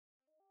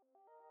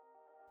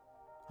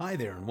Hi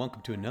there, and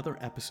welcome to another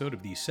episode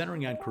of the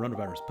Centering on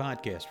Coronavirus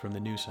podcast from the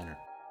News Center.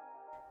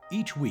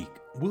 Each week,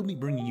 we'll be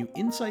bringing you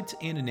insights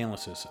and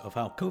analysis of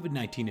how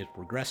COVID-19 is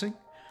progressing,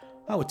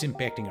 how it's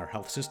impacting our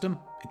health system,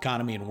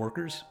 economy, and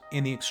workers,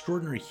 and the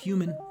extraordinary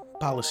human,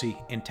 policy,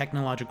 and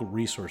technological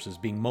resources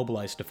being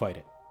mobilized to fight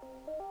it.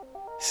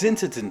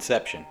 Since its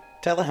inception,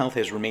 telehealth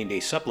has remained a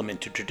supplement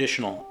to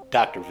traditional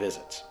doctor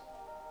visits.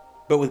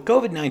 But with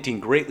COVID-19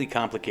 greatly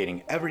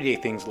complicating everyday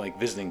things like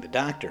visiting the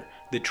doctor,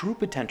 the true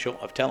potential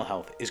of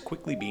telehealth is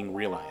quickly being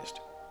realized.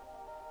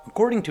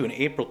 According to an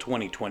April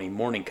 2020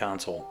 Morning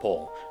Consult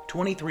poll,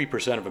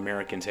 23% of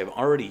Americans have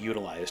already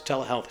utilized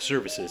telehealth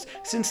services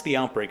since the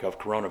outbreak of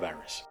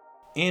coronavirus.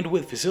 And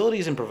with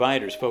facilities and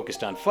providers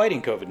focused on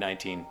fighting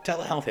COVID-19,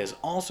 telehealth has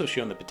also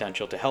shown the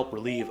potential to help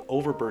relieve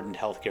overburdened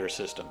healthcare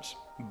systems.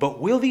 But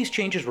will these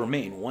changes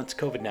remain once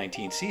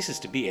COVID-19 ceases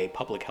to be a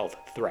public health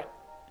threat?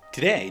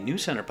 Today,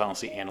 News Center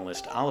policy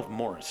analyst Olive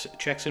Morris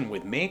checks in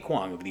with Mei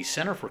Kwong of the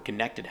Center for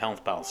Connected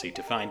Health Policy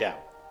to find out.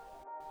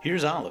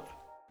 Here's Olive.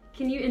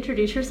 Can you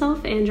introduce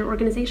yourself and your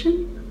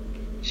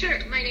organization? Sure.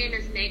 My name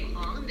is Mei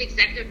Kwong. I'm the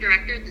Executive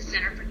Director of the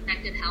Center for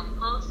Connected Health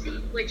Policy,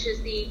 which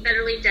is the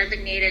federally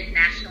designated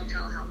National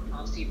Telehealth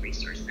Policy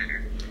Resource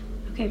Center.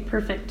 Okay,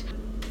 perfect.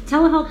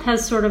 Telehealth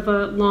has sort of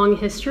a long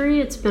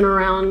history. It's been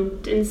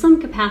around in some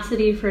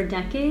capacity for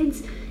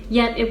decades.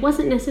 Yet it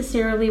wasn't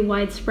necessarily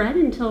widespread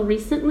until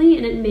recently,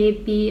 and it may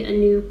be a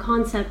new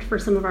concept for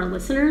some of our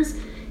listeners.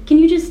 Can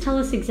you just tell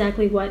us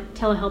exactly what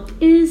telehealth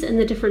is and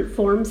the different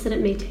forms that it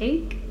may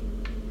take?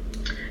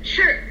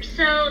 Sure.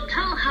 So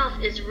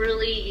telehealth is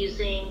really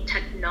using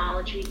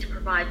technology to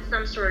provide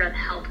some sort of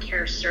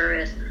healthcare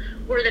service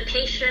where the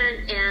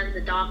patient and the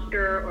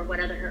doctor or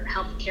whatever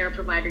healthcare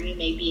provider you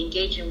may be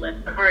engaging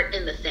with aren't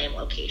in the same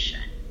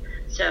location.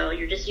 So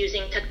you're just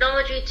using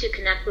technology to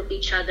connect with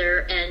each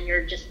other, and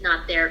you're just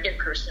not there in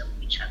person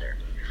with each other.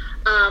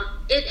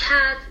 It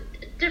has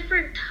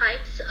different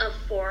types of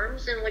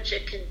forms in which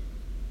it can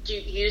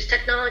use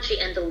technology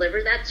and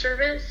deliver that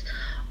service.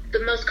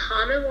 The most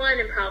common one,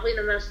 and probably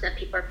the most that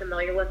people are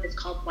familiar with, is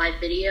called live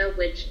video,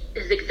 which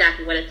is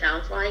exactly what it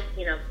sounds like,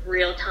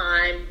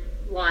 real-time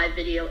live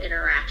video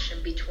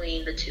interaction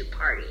between the two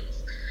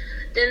parties.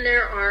 Then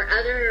there are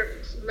other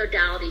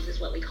modalities, is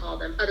what we call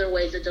them, other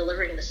ways of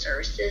delivering the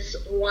services.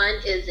 One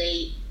is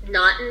a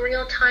not in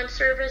real time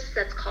service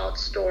that's called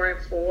store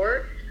and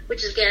forward,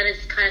 which again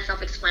is kind of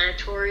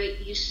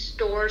self-explanatory. You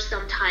store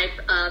some type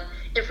of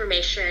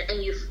information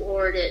and you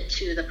forward it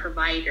to the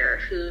provider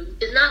who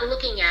is not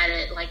looking at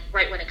it like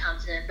right when it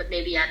comes in, but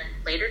maybe at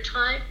a later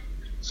time.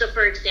 So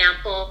for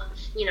example,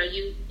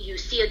 you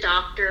see a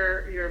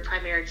doctor, you're a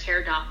primary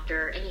care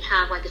doctor, and you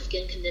have like a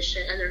skin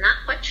condition and they're not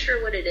quite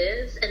sure what it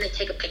is, and they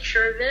take a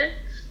picture of it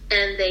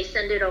and they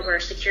send it over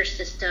a secure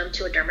system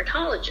to a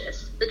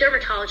dermatologist. The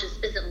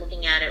dermatologist isn't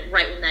looking at it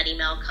right when that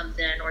email comes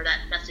in or that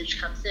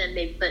message comes in,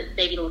 but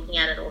maybe looking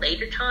at it at a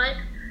later time.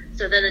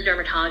 So then the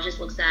dermatologist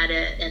looks at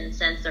it and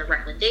sends their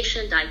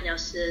recommendation,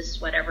 diagnosis,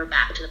 whatever,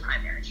 back to the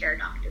primary care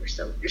doctor.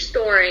 So you're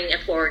storing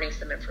and forwarding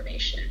some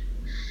information.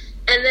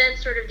 And then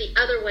sort of the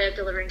other way of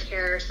delivering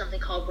care is something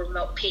called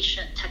remote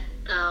patient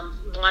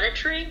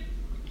monitoring.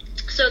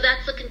 So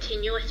that's the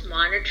continuous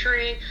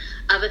monitoring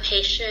of a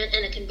patient,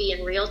 and it can be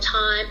in real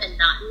time and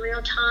not in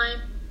real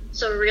time.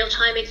 So a real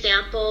time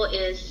example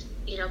is,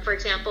 for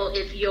example,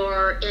 if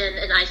you're in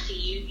an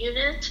ICU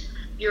unit,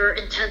 your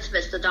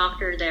intensivist, the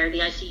doctor there, the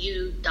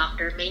ICU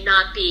doctor, may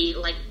not be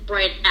like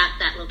right at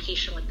that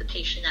location with the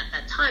patient at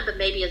that time, but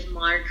maybe is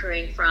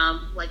monitoring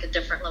from like a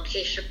different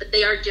location, but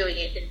they are doing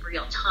it in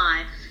real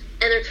time.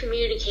 And they're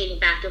communicating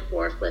back and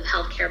forth with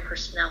healthcare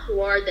personnel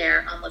who are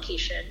there on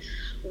location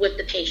with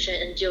the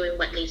patient and doing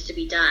what needs to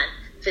be done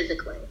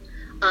physically.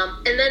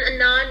 And then a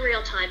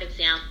non-real-time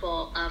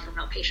example of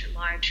remote patient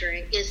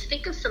monitoring is,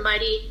 think of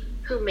somebody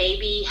who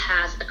maybe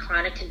has a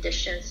chronic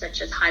condition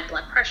such as high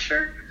blood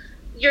pressure.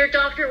 Your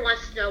doctor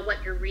wants to know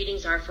what your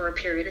readings are for a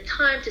period of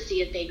time to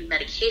see if maybe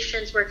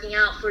medication's working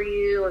out for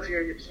you or if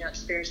you're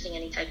experiencing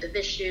any type of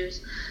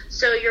issues.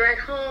 So you're at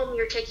home,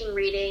 you're taking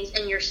readings,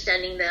 and you're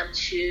sending them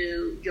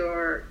to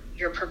your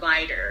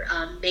provider.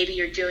 Maybe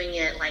you're doing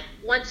it like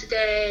once a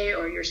day,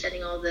 or you're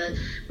sending all the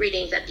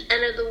readings at the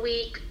end of the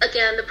week.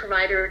 Again, the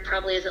provider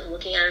probably isn't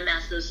looking at them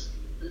as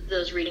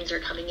those readings are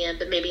coming in,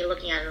 but maybe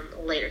looking at them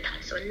a later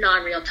time. So a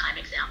non-real-time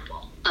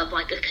example of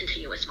like a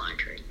continuous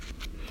monitoring.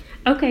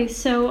 Okay,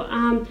 so,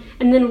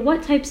 and then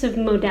what types of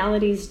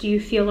modalities do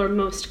you feel are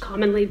most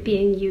commonly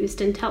being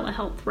used in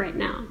telehealth right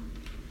now?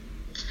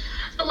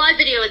 The live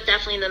video is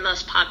definitely the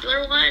most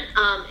popular one.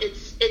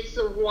 It's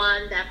the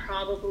one that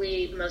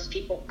probably most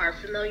people are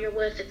familiar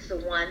with. It's the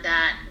one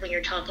that when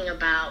you're talking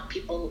about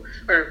people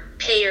or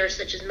payers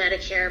such as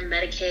Medicare,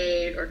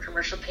 Medicaid, or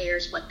commercial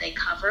payers, what they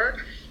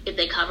cover. If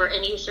they cover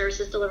any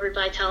services delivered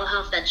by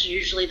telehealth, that's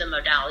usually the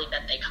modality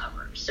that they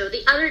cover. So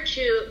the other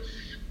two,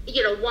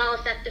 while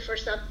effective for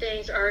some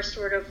things, are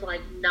sort of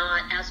like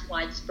not as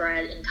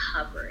widespread in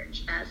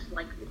coverage as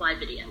like live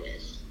video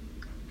is.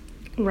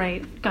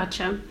 Right,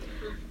 gotcha.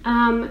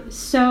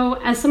 So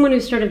as someone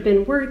who's sort of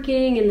been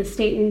working in the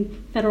state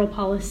and federal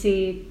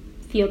policy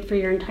field for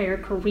your entire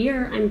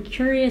career, I'm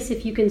curious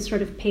if you can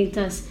sort of paint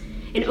us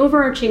an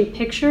overarching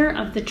picture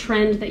of the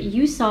trend that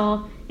you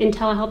saw in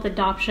telehealth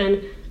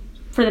adoption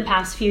for the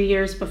past few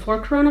years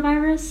before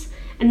coronavirus,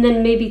 and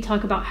then maybe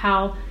talk about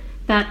how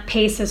that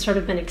pace has sort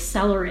of been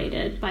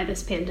accelerated by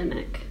this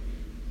pandemic.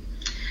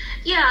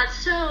 Yeah,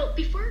 so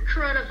before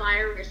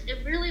coronavirus,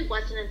 it really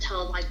wasn't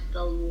until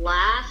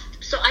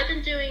so I've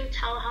been doing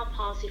telehealth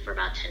policy for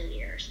about 10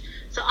 years.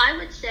 So I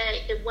would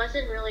say it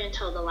wasn't really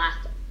until the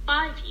last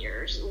 5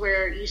 years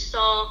where you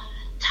saw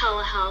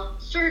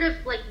telehealth sort of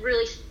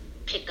really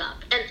pick up.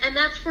 And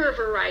that's for a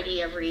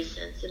variety of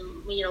reasons.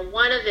 And,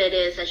 one of it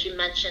is, as you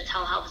mentioned,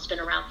 telehealth has been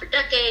around for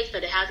decades,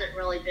 but it hasn't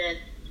really been,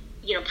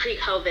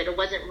 pre-COVID, it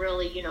wasn't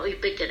really,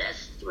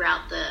 ubiquitous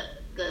throughout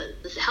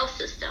the health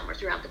system or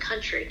throughout the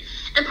country.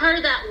 And part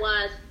of that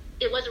was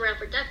it was around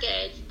for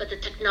decades, but the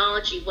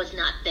technology was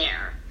not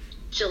there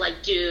to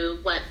do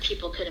what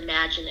people could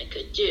imagine it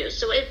could do.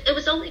 So it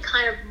was only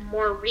kind of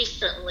more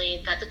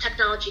recently that the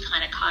technology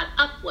kind of caught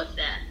up with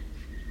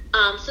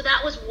it. So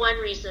that was one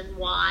reason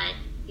why,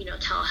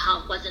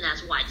 telehealth wasn't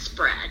as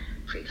widespread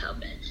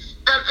pre-COVID.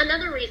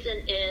 Another reason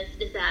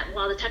is that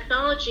while the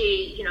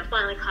technology,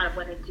 finally caught up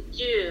what it could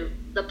do,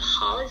 the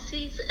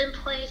policies in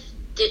place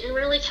didn't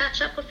really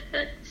catch up with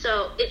it.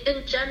 So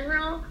in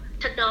general,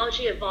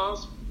 technology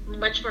evolves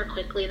much more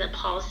quickly than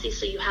policy.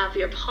 So you have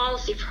your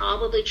policy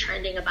probably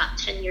trending about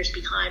 10 years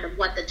behind of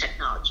what the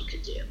technology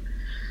could do.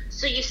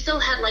 So you still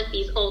had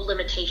these old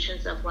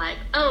limitations of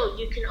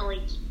you can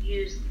only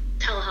use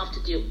telehealth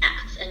to do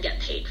X and get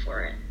paid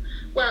for it.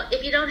 Well,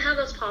 if you don't have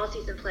those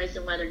policies in place,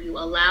 and whether you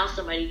allow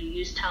somebody to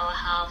use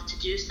telehealth to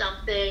do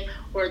something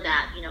or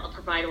that, a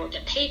provider will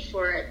get paid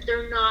for it,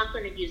 they're not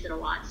going to use it a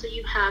lot. So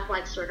you have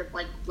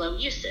low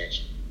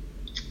usage.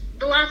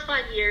 The last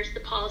 5 years,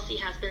 the policy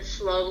has been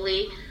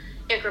slowly,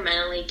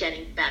 incrementally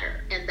getting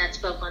better. And that's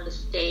both on the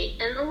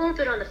state and a little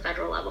bit on the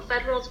federal level.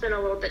 Federal's been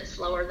a little bit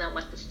slower than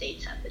what the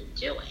states have been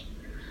doing.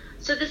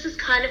 So this is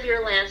kind of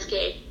your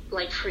landscape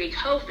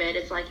pre-COVID.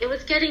 It's it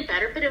was getting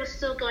better, but it was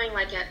still going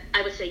at,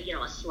 I would say,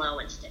 a slow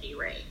and steady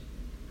rate.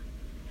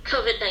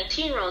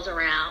 COVID-19 rolls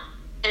around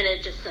and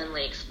it just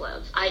suddenly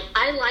explodes.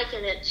 I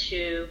liken it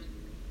to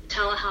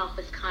telehealth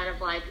as kind of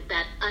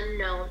that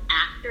unknown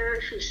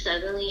actor who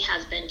suddenly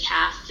has been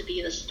cast to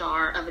be the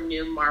star of a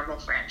new Marvel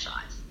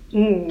franchise.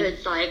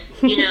 It's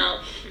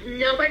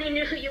nobody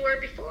knew who you were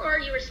before.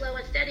 You were slow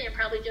and steady and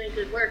probably doing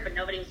good work, but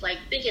nobody was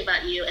thinking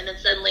about you. And then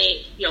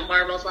suddenly,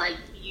 Marvel's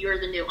you're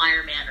the new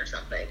Iron Man or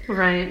something.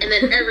 Right. And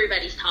then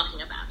everybody's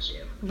talking about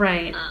you.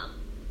 Right.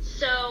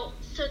 So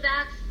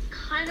that's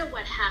kind of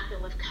what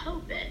happened with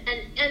COVID,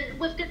 and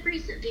with good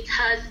reason,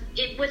 because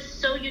it was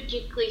so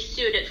uniquely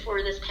suited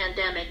for this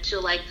pandemic to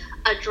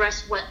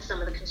address what some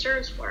of the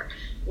concerns were,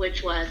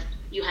 which was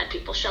you had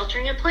people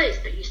sheltering in place,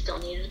 but you still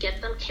needed to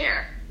get them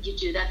care. You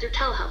do that through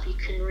telehealth. You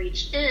can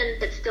reach in,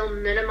 but still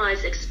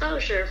minimize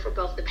exposure for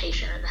both the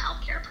patient and the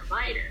healthcare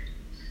provider.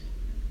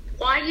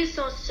 Why you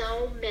saw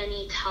so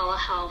many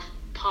telehealth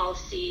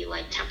policy,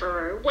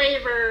 temporary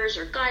waivers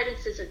or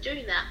guidances of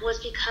doing that,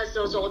 was because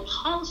those old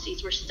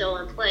policies were still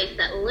in place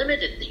that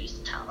limited the use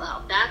of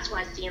telehealth. That's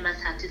why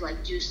CMS had to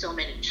do so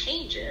many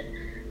changes,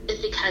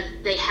 is because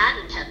they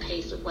hadn't kept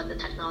pace with what the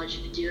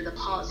technology could do. The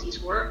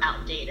policies were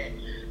outdated.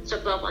 So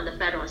both on the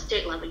federal and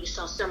state level, you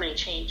saw so many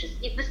changes.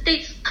 The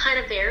states kind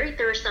of varied.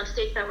 There were some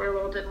states that were a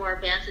little bit more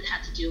advanced and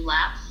had to do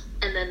laps,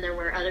 and then there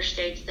were other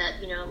states that,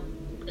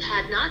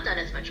 had not done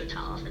as much with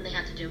telehealth, and they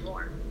had to do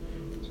more.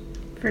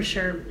 For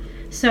sure.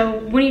 So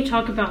when you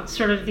talk about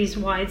sort of these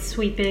wide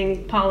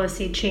sweeping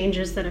policy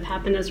changes that have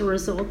happened as a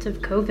result of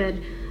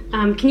COVID,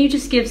 can you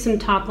just give some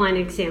top line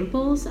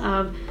examples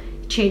of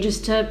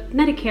changes to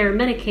Medicare,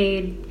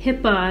 Medicaid,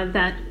 HIPAA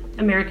that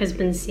America's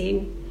been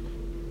seeing?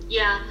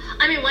 Yeah,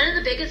 one of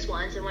the biggest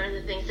ones, and one of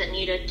the things that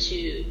needed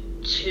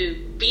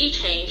to be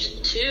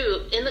changed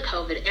too in the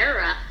COVID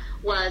era,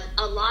 was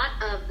a lot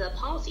of the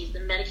policies, the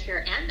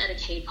Medicare and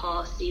Medicaid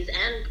policies,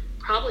 and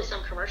probably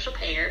some commercial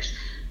payers,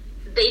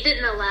 they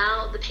didn't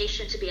allow the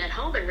patient to be at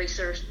home and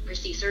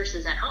receive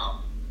services at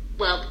home.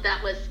 Well,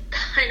 that was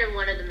kind of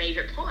one of the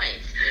major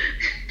points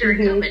during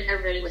COVID.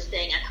 Everybody was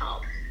staying at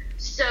home.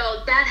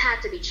 So that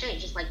had to be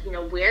changed, just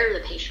where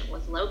the patient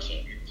was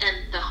located,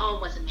 and the home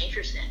was a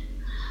major thing.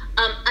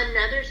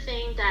 Another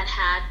thing that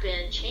had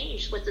been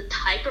changed was the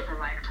type of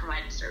provider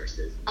providing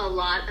services. A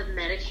lot of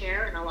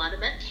Medicare and a lot of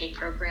Medicaid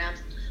programs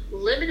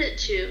limited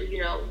to,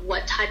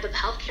 what type of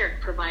healthcare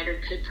provider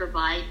could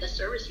provide the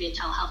service via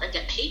telehealth and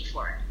get paid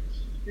for it.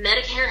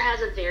 Medicare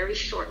has a very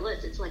short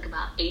list. It's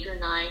about 8 or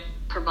 9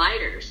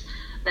 providers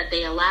that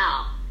they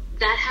allow.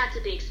 That had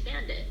to be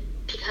expanded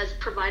because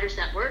providers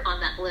that weren't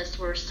on that list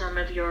were some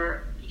of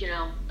your,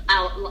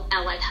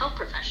 allied health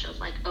professionals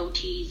like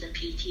OTs and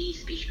PTs,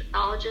 speech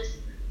pathologists.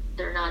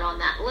 They're not on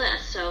that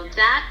list. So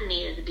that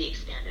needed to be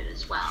expanded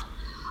as well.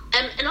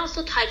 And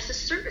also types of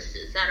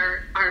services that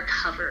are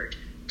covered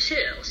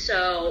too.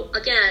 So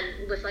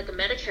again, with like a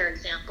Medicare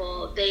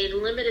example, they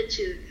limit it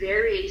to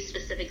very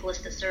specific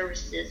list of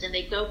services, and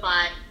they go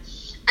by.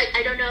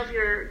 I don't know if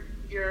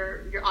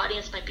your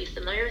audience might be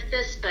familiar with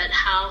this, but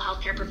how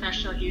healthcare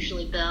professionals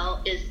usually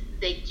bill is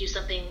they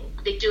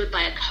do it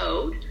by a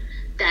code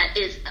that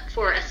is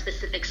for a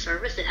specific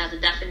service. It has a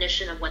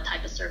definition of what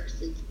type of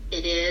services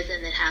it is,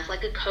 and it has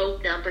like a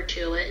code number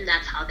to it, and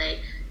that's how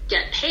they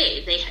get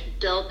paid. They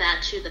bill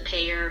that to the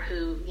payer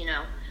who,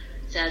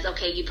 says,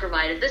 okay, you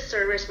provided this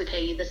service, we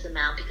pay you this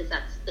amount because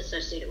that's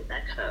associated with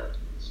that code.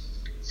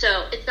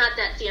 So it's not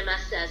that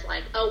CMS says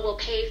like, oh, we'll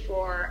pay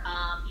for,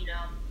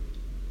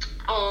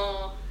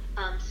 all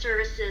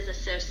services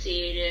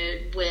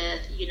associated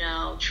with,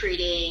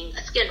 treating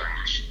a skin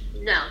rash.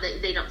 No,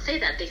 they don't say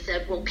that. They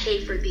said, we'll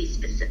pay for these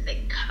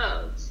specific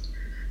codes.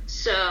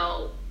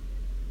 So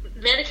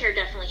Medicare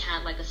definitely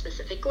had like a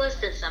specific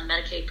list, and some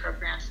Medicaid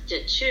programs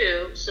did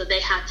too. So they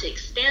had to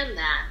expand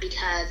that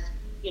because,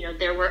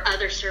 there were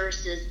other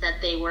services that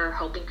they were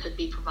hoping could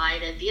be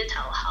provided via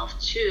telehealth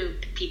to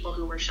people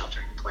who were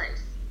sheltering in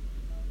place.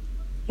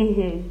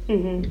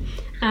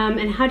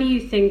 And how do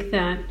you think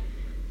that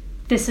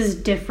this has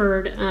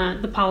differed,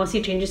 the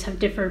policy changes have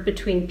differed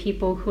between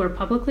people who are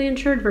publicly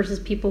insured versus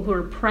people who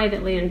are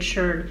privately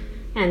insured,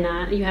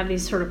 and you have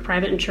these sort of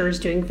private insurers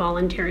doing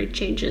voluntary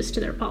changes to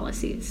their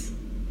policies?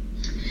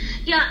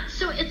 Yeah,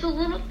 so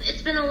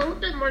it's been a little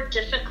bit more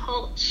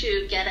difficult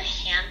to get a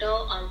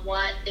handle on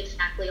what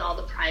exactly all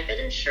the private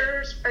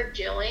insurers are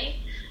doing.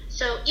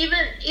 So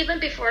even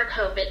before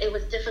COVID, it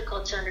was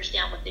difficult to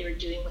understand what they were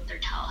doing with their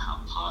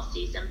telehealth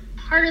policies, and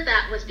part of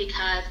that was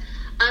because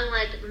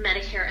unlike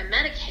Medicare and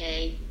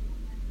Medicaid,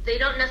 they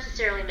don't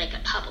necessarily make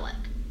it public.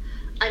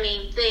 I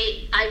mean,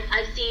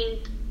 I've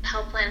seen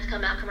health plans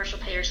come out, commercial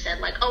payers said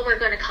like, oh, we're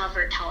going to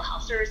cover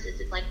telehealth services.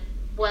 It's like,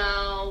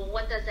 well,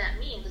 what does that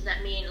mean? Does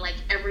that mean like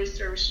every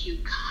service you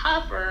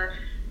cover,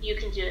 you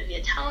can do it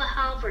via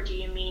telehealth, or do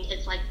you mean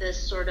it's like this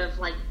sort of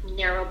like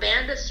narrow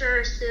band of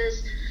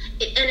services?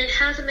 And it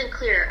hasn't been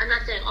clear. I'm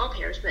not saying all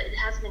payers, but it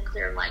hasn't been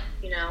clear, like,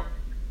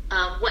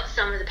 what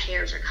some of the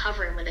payers are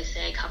covering when they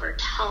say cover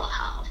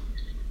telehealth.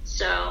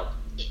 So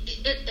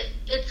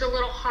it's a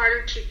little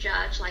harder to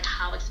judge like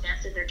how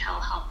expansive their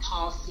telehealth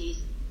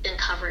policies and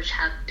coverage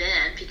have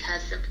been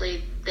because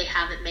simply they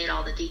haven't made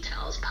all the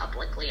details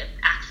publicly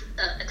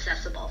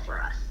accessible for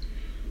us.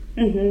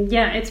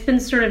 Yeah, it's been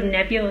sort of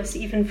nebulous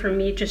even for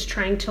me just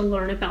trying to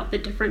learn about the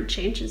different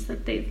changes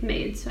that they've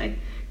made. So I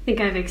think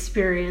I've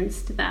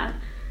experienced that.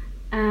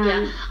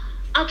 Yeah,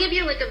 I'll give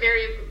you like a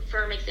very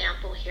firm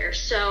example here.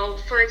 So,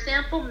 for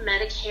example,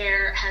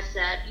 Medicare has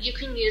said you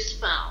can use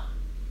phone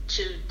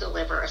to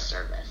deliver a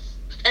service,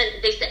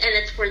 and they say, and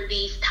it's for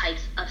these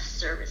types of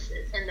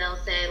services, and they'll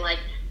say like,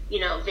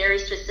 very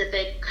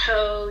specific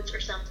codes or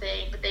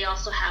something, but they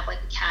also have like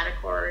a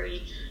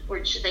category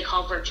which they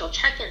call virtual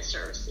check-in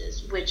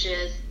services, which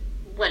is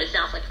what it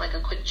sounds like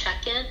a quick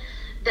check-in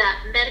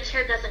that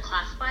Medicare doesn't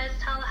classify as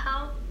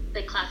telehealth.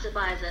 They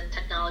classify as a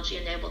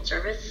technology-enabled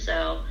service,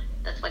 so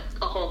that's like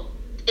a whole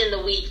in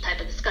the weeds type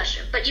of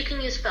discussion. But you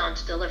can use phone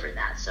to deliver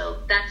that, so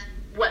that's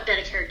what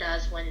Medicare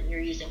does when you're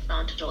using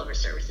phone to deliver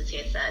services.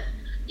 He said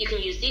you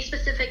can use these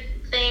specific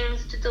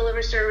things to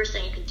deliver service,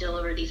 and you can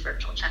deliver these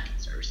virtual check-in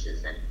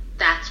services, and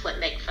that's what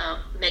makes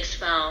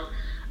phone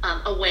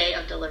a way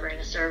of delivering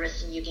a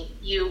service, and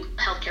you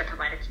healthcare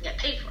provider can get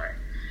paid for it.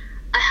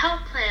 A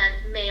health plan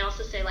may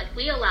also say like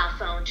we allow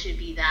phone to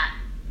be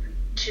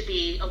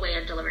a way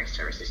of delivering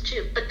services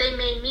too, but they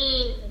may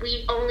mean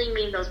we only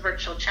mean those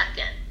virtual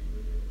check-in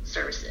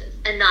services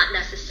and not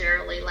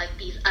necessarily like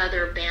these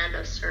other band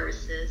of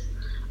services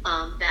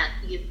that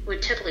you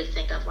would typically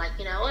think of like,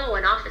 an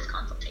office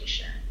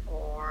consultation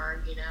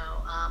or,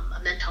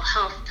 a mental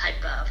health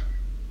type of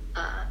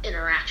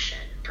interaction,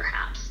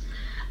 perhaps.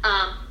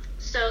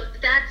 So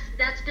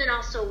that's been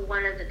also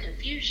one of the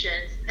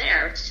confusions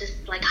there. It's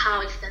just like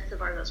how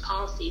extensive are those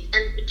policies,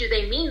 and do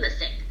they mean the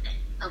same thing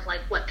of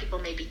like what people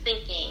may be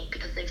thinking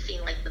because they've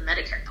seen like the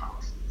Medicare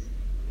policies?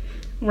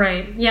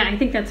 Right. Yeah, I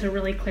think that's a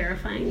really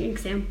clarifying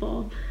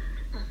example.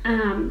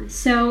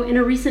 So in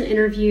a recent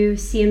interview,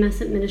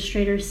 CMS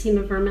Administrator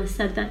Seema Verma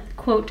said that,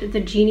 quote, the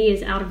genie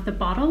is out of the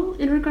bottle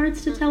in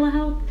regards to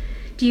telehealth.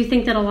 Do you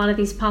think that a lot of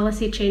these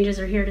policy changes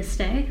are here to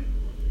stay?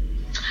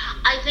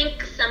 I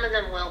think some of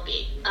them will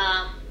be.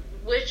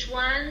 Which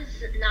ones,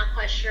 not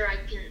quite sure. I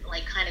can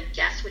kind of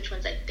guess which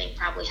ones I think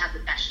probably have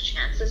the best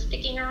chance of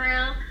sticking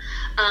around.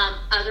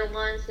 Other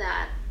ones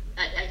that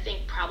I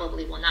think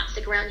probably will not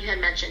stick around. You had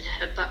mentioned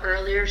HIPAA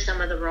earlier,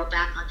 some of the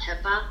rollback on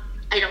HIPAA.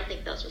 I don't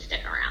think those will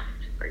stick around,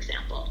 for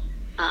example.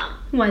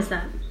 Why is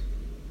that?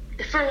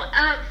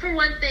 For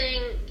one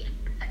thing,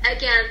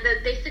 again,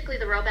 basically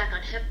the rollback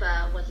on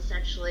HIPAA was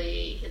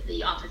essentially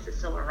the Office of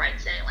Civil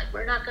Rights saying,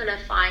 we're not going to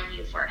fine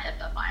you for a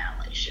HIPAA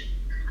violation.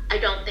 I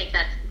don't think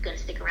that's going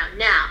to stick around.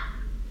 Now,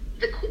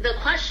 the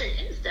question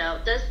is, though,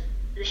 does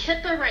the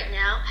HIPAA right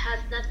now has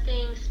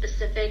nothing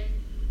specific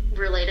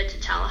related to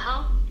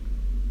telehealth?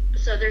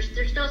 So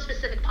there's no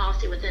specific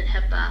policy within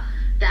HIPAA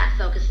that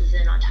focuses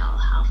in on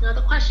telehealth. Now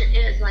the question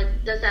is, like,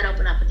 does that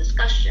open up a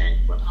discussion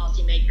for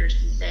policymakers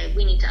to say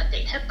we need to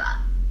update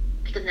HIPAA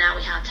because now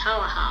we have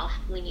telehealth,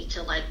 we need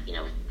to, like, you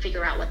know,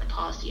 figure out what the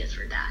policy is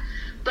for that.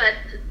 But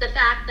the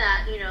fact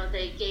that, you know,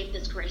 they gave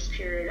this grace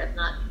period of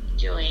not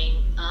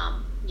doing,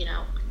 you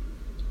know,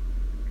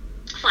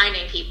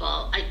 finding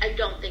people, I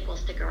don't think will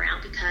stick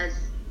around because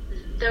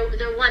they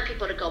want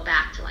people to go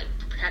back to, like,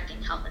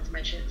 protecting health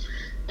information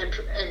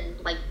and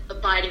like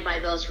abiding by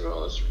those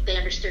rules. They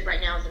understood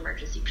right now is an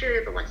emergency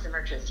period, but once the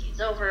emergency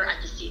is over, I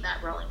just see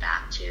that rolling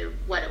back to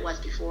what it was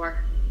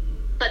before.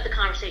 But the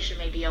conversation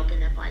may be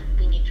open if, like,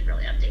 we need to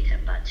really update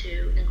HIPAA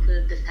to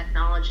include this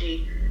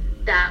technology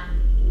that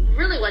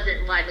really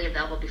wasn't widely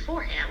available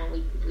beforehand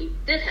when we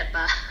did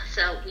HIPAA.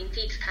 So we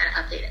need to kind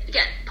of update it.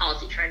 Again,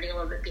 policy trending a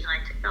little bit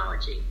behind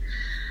technology.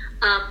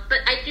 But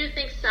I do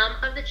think some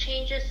of the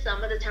changes,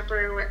 some of the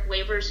temporary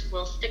waivers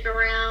will stick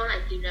around. I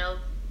do know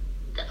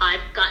that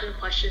I've gotten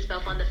questions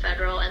both on the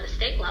federal and the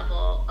state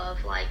level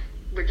of, like,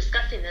 we're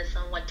discussing this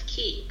on what to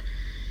keep.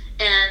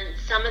 And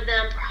some of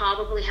them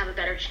probably have a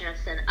better chance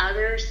than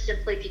others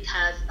simply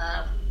because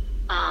of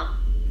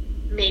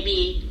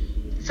maybe...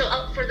 So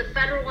for the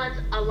federal ones,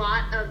 a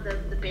lot of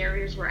the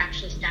barriers were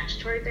actually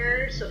statutory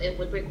barriers, so it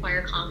would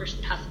require Congress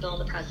to pass a bill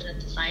and the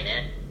president to sign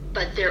it.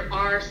 But there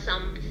are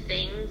some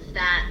things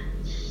that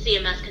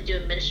CMS can do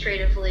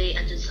administratively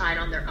and decide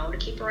on their own to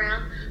keep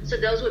around. So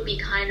those would be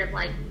kind of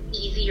like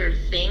easier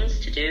things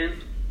to do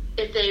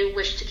if they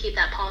wish to keep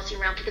that policy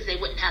around because they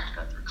wouldn't have to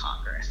go through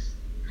Congress.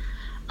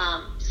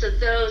 So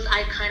those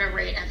I kind of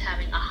rate as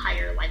having a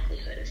higher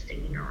likelihood of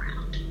sticking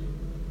around.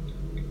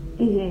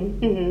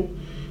 Mm-hmm,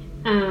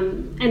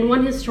 mm-hmm. And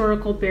one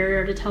historical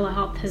barrier to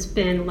telehealth has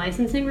been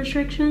licensing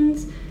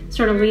restrictions,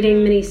 sort of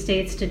leading many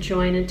states to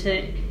join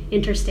into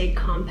interstate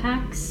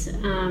compacts.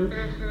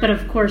 But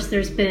of course,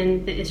 there's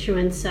been the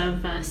issuance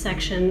of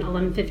Section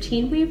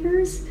 1115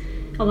 waivers,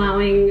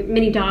 allowing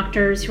many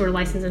doctors who are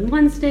licensed in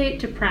one state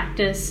to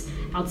practice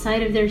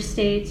outside of their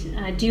state.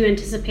 Do you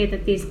anticipate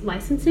that these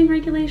licensing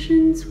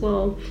regulations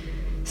will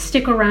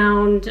stick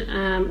around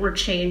or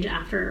change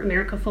after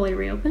America fully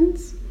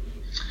reopens?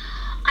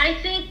 I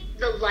think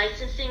the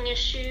licensing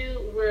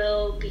issue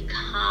will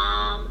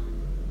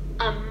become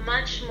a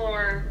much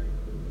more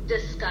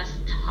discussed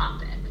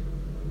topic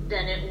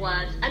than it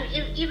was. I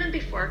mean, even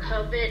before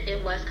COVID,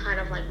 it was kind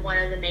of like one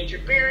of the major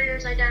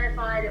barriers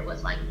identified. It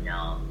was like, you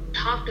know,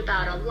 talked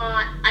about a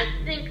lot. I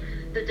think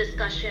the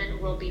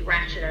discussion will be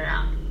ratcheted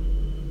up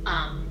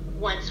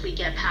once we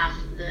get past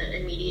the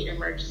immediate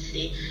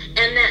emergency,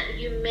 and that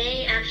you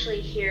may actually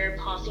hear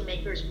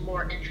policymakers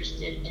more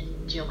interested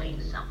in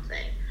doing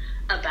something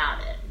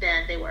about it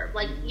than they were.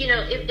 Like, you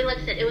know, like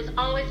I said, it was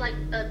always like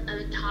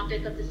a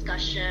topic of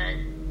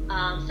discussion.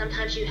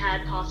 Sometimes you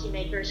had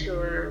policymakers who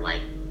were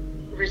like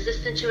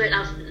resistant to it.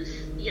 I'll,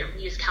 you know,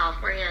 use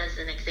California as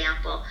an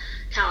example.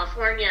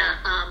 California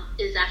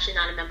is actually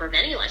not a member of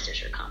any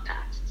licensure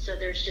compacts, so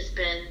there's just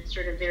been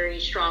sort of very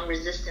strong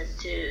resistance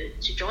to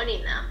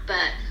joining them.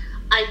 But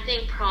I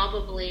think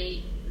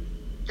probably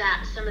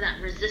that some of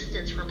that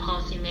resistance from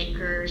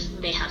policymakers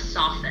may have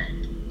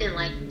softened in,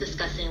 like,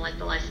 discussing, like,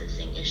 the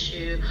licensing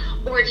issue,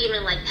 or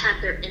even, like,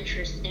 have their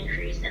interest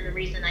increase. And the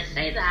reason I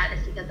say that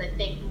is because I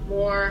think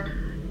more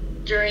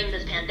during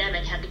this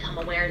pandemic have become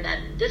aware that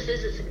this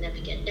is a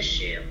significant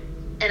issue.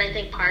 And I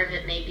think part of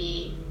it may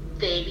be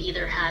they've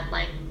either had,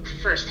 like,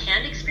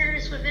 first-hand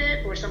experience with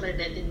it, or somebody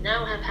that they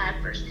know have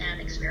had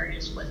first-hand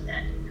experience with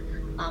it.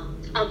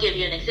 I'll give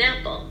you an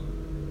example.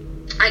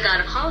 I got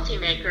a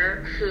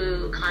policymaker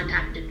who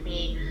contacted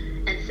me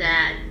and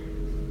said,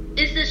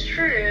 is this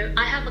true?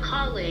 I have a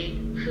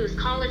colleague whose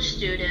college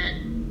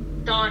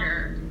student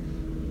daughter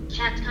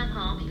had to come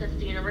home because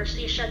the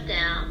university is shut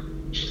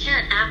down. She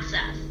can't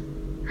access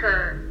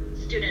her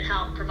student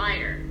health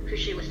provider who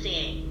she was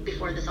seeing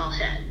before this all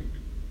hit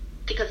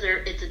because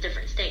it's a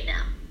different state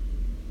now.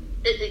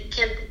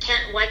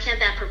 Why can't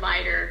that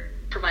provider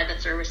provide that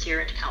service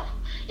here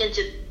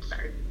into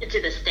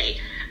the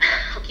state?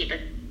 I'll keep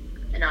it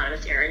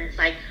anonymous here. And it's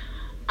like,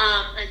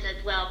 I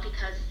said, well,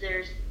 because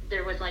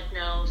there was like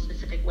no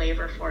specific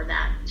waiver for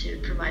that to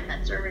provide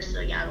that service. So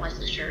yeah,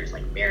 licensure is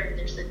like there.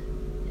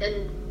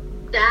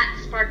 And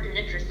that sparked an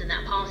interest in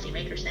that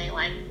policymaker saying,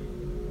 like,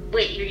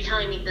 wait, you're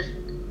telling me this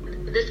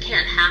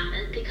can't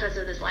happen because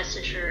of this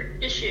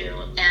licensure issue,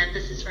 and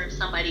this is from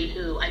somebody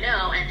who I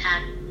know and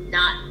had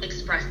not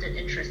expressed an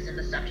interest in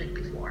the subject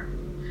before.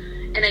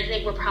 And I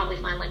think we'll probably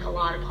find, like, a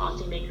lot of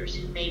policymakers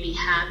who maybe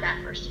have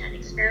that firsthand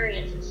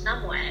experience in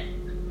some way,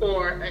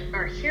 or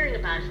are hearing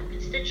about it from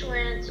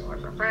constituents or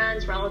from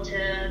friends,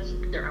 relatives,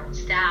 their own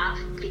staff,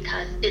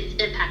 because it's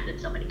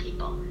impacted so many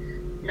people.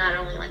 Not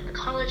only, like, the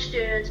college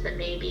students, but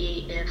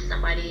maybe if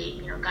somebody,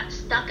 you know, got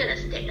stuck in a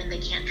state and they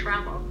can't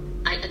travel.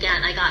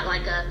 I got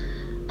like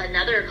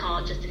another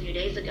call just a few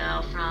days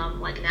ago from,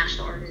 like, a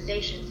national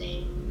organization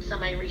saying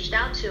somebody reached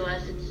out to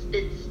us.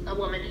 It's a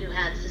woman who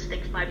had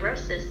cystic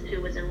fibrosis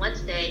who was in one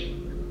state,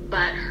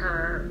 but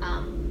her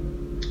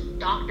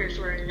doctors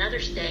were in another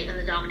state, and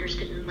the doctors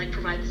couldn't, like,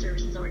 provide the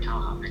services over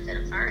telehealth. And I said,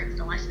 I'm sorry, it's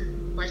the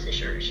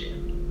licensure issue.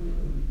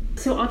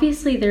 So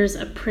obviously there's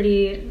a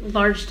pretty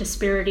large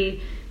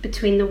disparity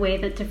between the way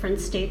that different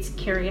states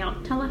carry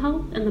out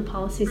telehealth and the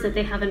policies that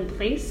they have in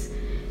place.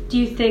 Do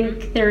you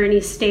think there are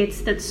any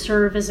states that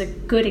serve as a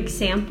good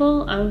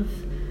example of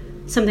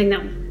something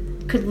that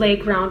could lay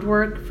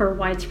groundwork for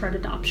widespread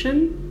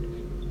adoption?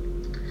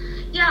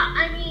 Yeah,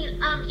 I mean,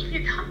 if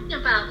you're talking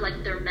about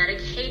like their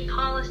Medicaid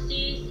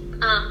policies,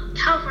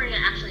 California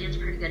actually is a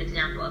pretty good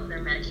example of their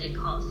Medicaid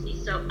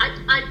policy. So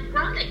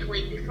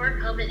ironically, before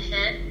COVID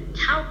hit,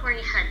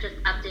 California had just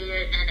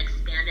updated and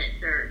expanded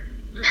their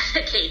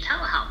Medicaid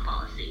telehealth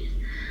policies.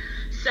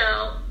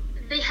 So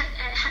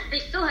they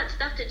still had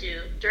stuff to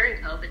do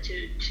during COVID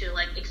to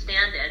like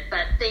expand it,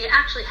 but they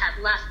actually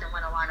had less than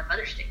what a lot of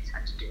other states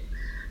had to do.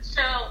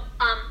 So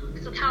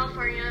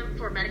California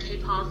for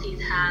Medicaid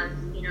policies has,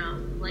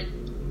 like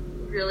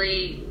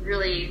really,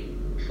 really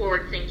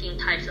forward-thinking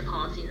types of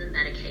policies in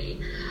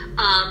Medicaid.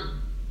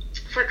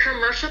 For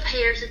commercial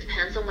payers, it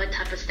depends on what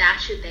type of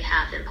statute they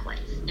have in place.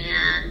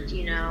 And,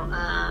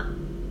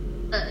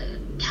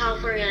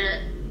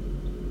 California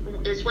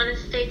is one of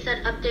the states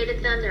that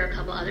updated them. There are a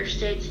couple other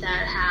states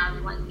that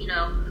have, like,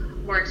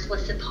 more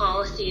explicit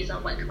policies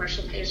on what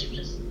commercial payers are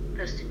just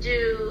supposed to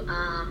do.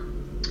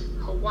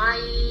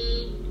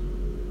 Hawaii,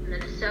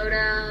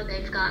 Minnesota,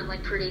 they've got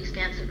like pretty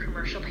expansive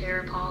commercial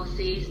payer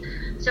policies.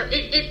 So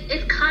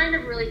it kind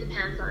of really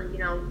depends on,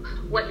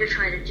 what you're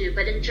trying to do.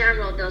 But in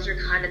general, those are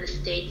kind of the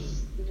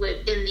states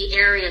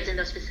in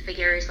those specific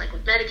areas, like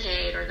with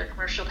Medicaid or the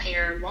commercial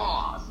payer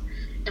laws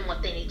and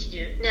what they need to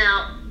do.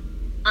 Now,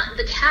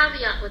 the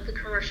caveat with the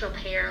commercial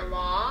payer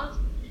laws,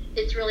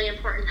 it's really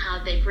important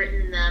how they've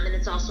written them, and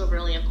it's also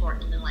really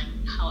important in like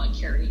how it's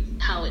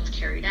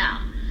carried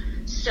out.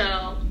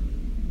 So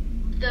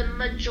the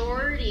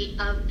majority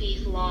of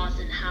these laws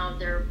and how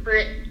they're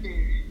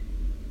written,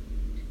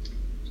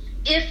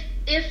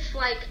 if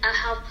like a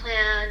health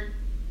plan,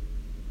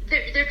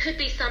 there could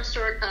be some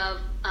sort of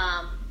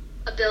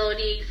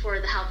ability for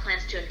the health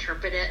plans to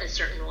interpret it a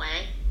certain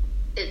way.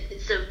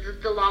 So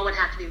the law would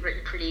have to be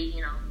written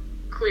pretty,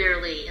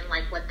 clearly in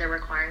like what they're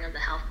requiring of the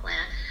health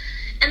plan.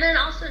 And then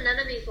also none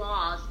of these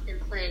laws in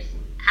place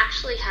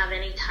actually have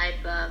any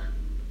type of,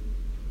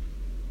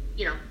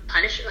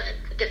 punishment.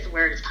 I guess the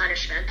word is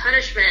punishment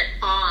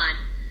on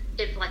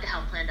if like a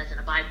health plan doesn't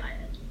abide by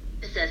it.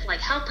 It says like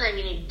health plan,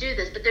 you need to do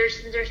this, but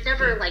there's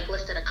never like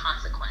listed a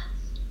consequence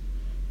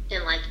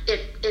in like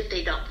if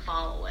they don't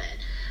follow it.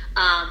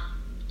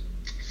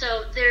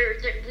 So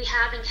we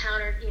have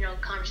encountered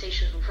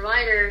conversations with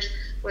providers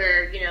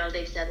where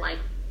they've said like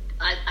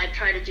I've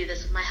tried to do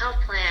this with my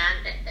health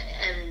plan,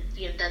 and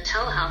then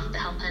telehealth, the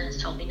health plan has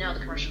told me no,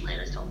 the commercial plan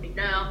has told me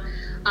no.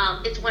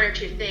 It's one or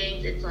two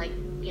things. It's like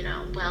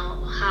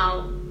well,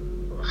 how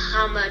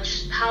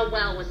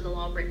well was the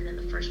law written in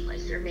the first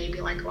place? There may be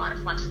like a lot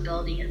of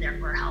flexibility in there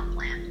for a health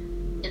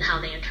plan in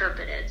how they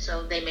interpret it.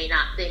 So they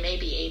may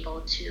be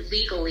able to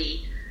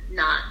legally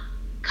not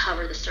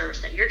cover the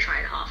service that you're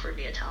trying to offer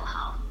via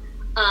telehealth.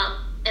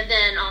 And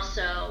then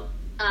also,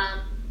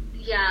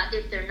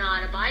 if they're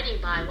not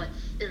abiding by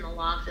what's in the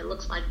law, if it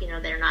looks like,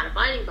 they're not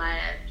abiding by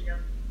it,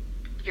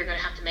 you're going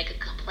to have to make a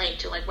complaint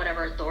to like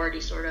whatever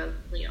authority sort of,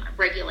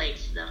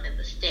 regulates them in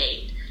the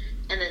state,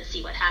 and then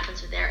see what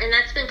happens with there. And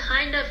that's been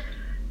kind of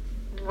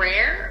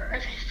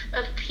rare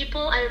of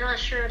people. I'm not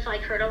sure if I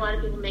heard a lot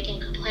of people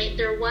making a complaint.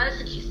 There was,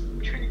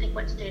 I'm trying to think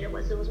what state it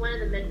was. It was one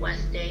of the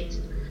Midwest states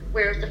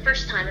where it was the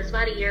first time, it was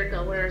about a year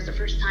ago, where it was the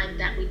first time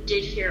that we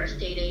did hear a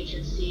state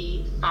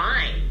agency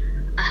fine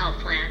a health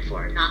plan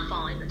for not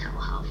following the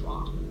telehealth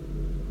law.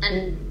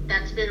 And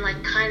that's been like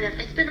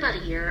it's been about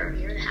a year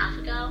and a half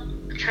ago.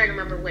 I'm trying to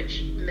remember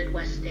which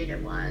Midwest state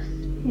it was.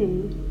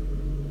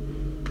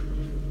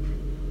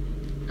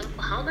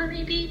 Oklahoma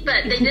maybe?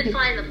 But they did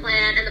fine the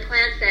plan, and the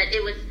plan said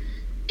it was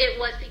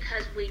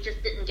because we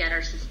just didn't get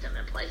our system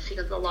in place,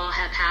 because the law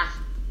had passed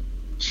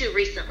too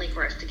recently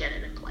for us to get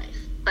it in place.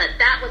 But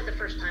that was the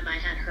first time I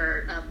had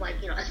heard of like,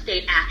 a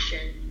state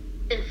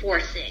action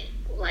enforcing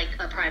like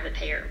a private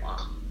payer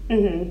law.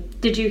 Mm-hmm.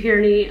 Did you hear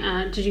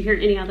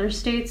any other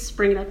states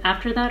bring it up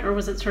after that, or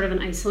was it sort of an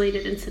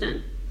isolated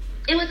incident?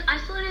 It was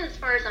isolated as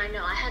far as I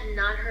know. I had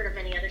not heard of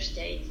any other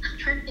states. I'm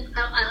trying to think.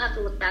 I'll have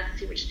to look back and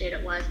see which state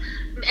it was.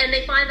 And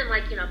they fined them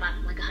like, about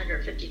like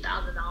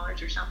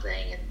 $150,000 or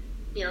something. And,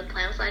 the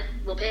plan was like,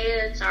 we'll pay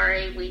it.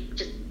 Sorry, we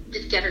just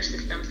get our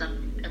systems up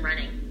and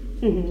running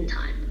in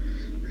time.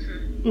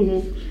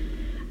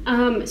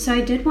 So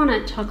I did want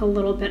to talk a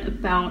little bit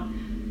about,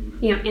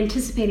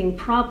 anticipating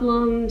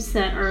problems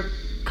that are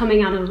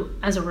coming out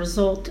as a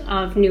result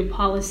of new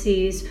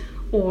policies,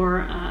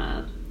 or,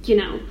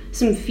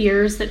 some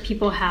fears that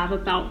people have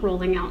about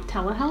rolling out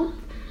telehealth.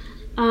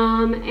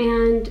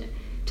 And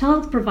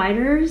telehealth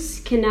providers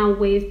can now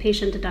waive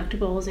patient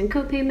deductibles and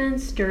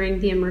copayments during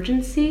the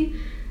emergency.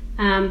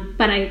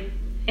 But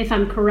if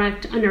I'm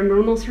correct, under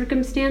normal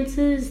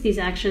circumstances, these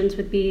actions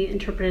would be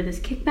interpreted as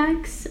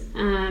kickbacks.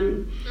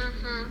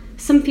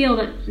 Some feel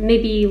that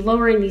maybe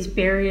lowering these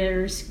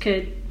barriers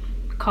could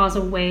cause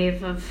a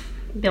wave of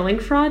billing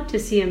fraud to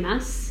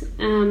CMS.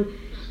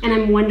 And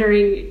I'm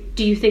wondering,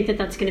 do you think that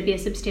that's going to be a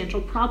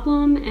substantial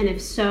problem? And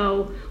if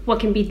so, what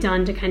can be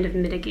done to kind of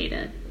mitigate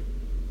it?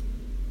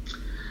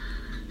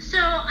 So,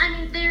 I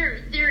mean,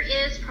 there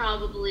is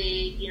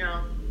probably,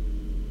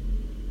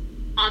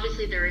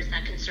 obviously there is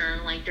that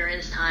concern, like during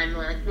this time,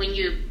 like when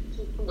you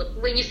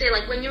say,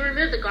 like, when you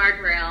remove the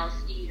guardrails,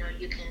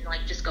 you can,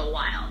 like, just go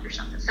wild or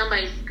something.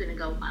 Somebody's going to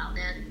go wild,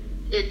 and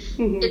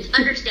it's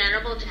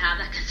understandable to have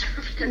that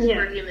concern because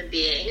we're human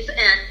beings,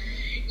 and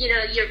you're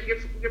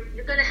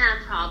going to have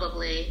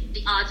probably,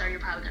 the odds are you're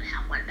probably going to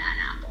have one bad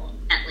apple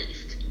at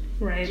least,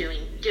 right,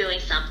 doing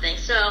something.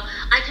 So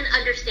I can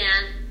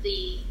understand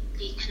the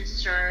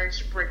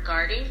concerns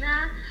regarding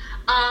that.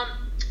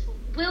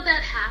 Will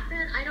that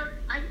happen? I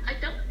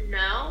don't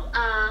know.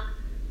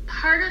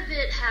 Part of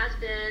it has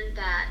been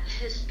that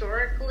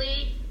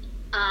historically,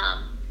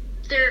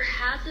 there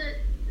hasn't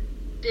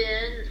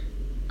been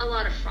a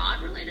lot of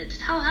fraud related to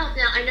telehealth.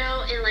 Now, I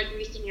know in, like,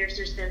 recent years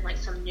there's been, like,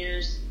 some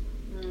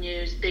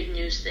big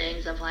news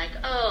things of, like,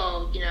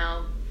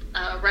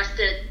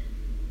 arrested,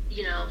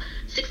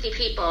 60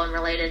 people and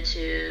related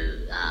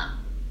to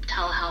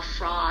telehealth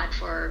fraud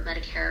for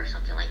Medicare or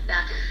something like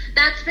that.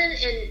 That's been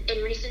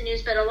in recent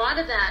news, but a lot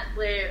of that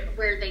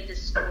where they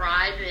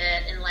describe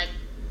it in, like,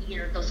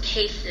 those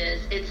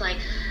cases, it's like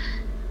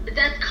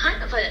that's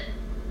kind of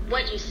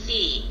what you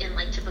see in,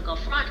 like, typical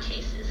fraud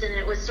cases, and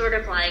it was sort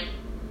of like,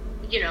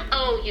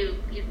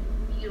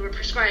 you were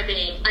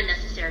prescribing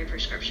unnecessary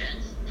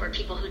prescriptions for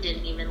people who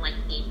didn't even, like,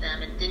 need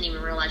them and didn't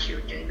even realize you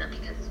were doing them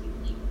because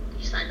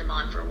you signed them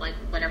on for, like,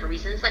 whatever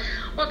reason. It's like,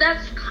 well,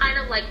 that's kind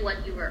of like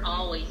what you were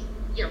always,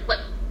 what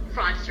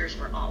fraudsters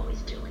were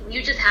always doing.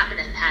 You just happen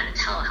to have had a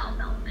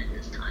telehealth element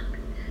this time.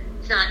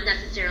 It's not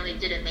necessarily,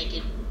 did it make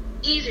it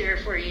easier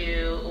for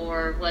you,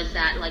 or was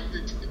that, like,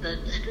 the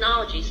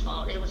technology's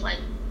fault? It was, like,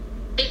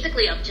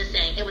 basically, I'm just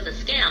saying it was a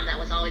scam that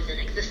was always in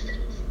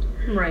existence.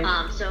 Right.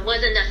 So it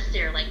wasn't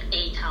necessarily, like,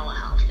 a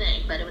telehealth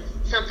thing, but it was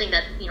something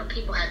that,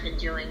 people had been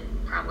doing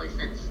probably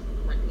since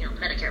when,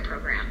 Medicare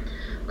program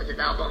was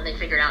available, and they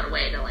figured out a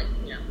way to, like,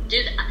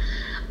 do that.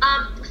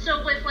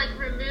 So with, like,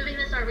 removing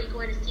this, are we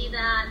going to see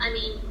that? I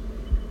mean,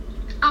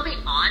 I'll be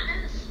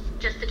honest,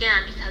 just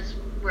again, because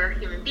we're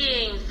human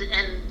beings,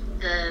 and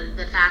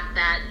the fact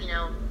that,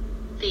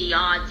 the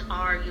odds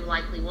are you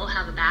likely will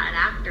have a bad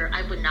actor,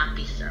 I would not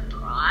be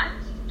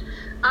surprised.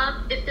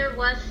 If there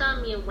was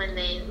some, when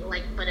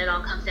it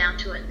all comes down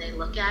to it and they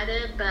look at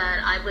it, but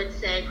I would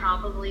say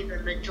probably the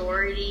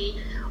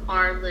majority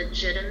are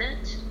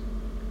legitimate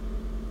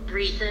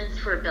reasons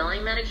for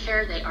billing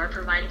Medicare. They are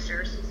providing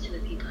services to the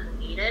people who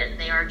need it, and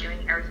they are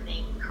doing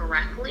everything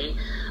correctly.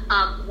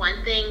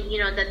 One thing,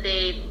 that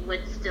they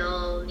would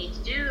still need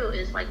to do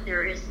is, like,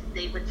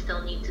 they would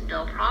still need to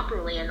bill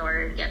properly in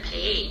order to get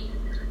paid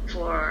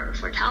for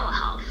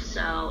telehealth.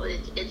 So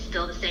it's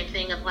still the same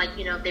thing of, like,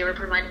 if they were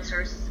providing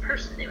services to a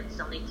person, they would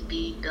still need to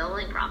be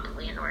billing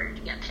properly in order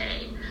to get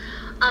paid.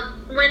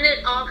 When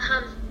it all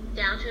comes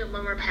down to it,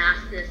 when we're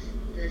past this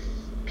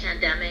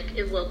pandemic,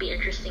 it will be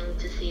interesting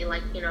to see,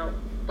 like,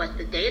 what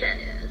the data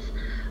is.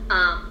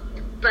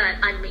 But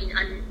I mean,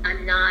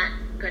 I'm not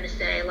going to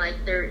say,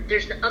 like,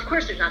 there's of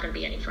course there's not going to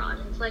be any fraud.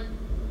 It's like,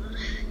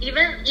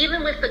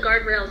 even with the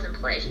guardrails in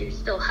place, you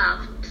still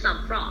have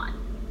some fraud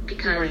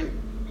because right.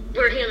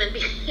 We're human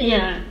beings.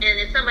 Yeah. And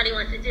if somebody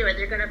wants to do it,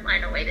 they're going to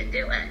find a way to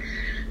do it.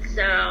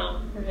 So,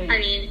 right. I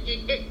mean,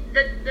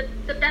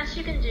 the best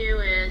you can do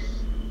is,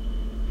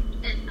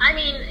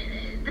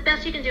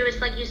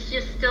 like, you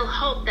just still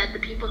hope that the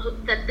people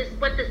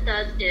what this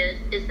does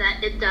is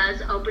that it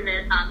does open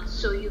it up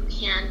so you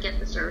can get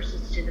the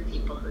services to the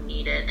people who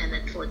need it, and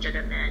it's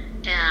legitimate,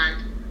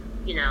 and,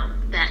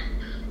 that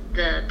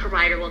the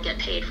provider will get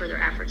paid for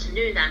their efforts in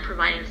doing that,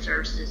 providing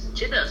services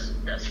to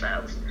those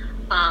folks.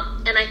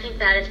 And I think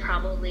that is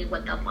probably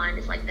what they'll find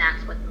is, like,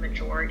 that's what the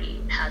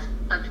majority has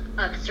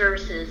of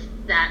services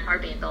that are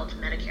being billed to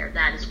Medicare.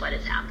 That is what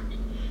is happening.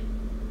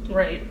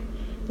 Right.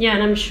 Yeah,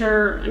 and I'm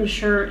sure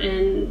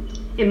in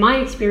my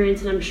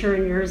experience, and I'm sure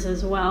in yours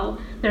as well,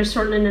 there's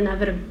sort of an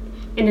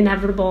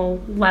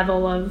inevitable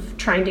level of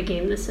trying to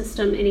game the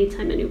system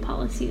anytime a new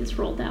policy is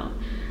rolled out.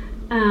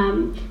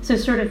 So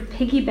sort of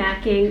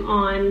piggybacking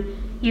on,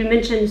 you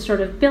mentioned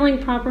sort of billing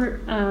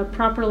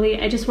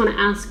properly. I just want to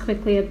ask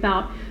quickly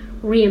about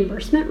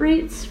reimbursement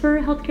rates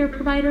for healthcare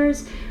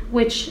providers,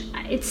 which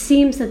it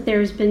seems that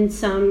there's been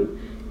some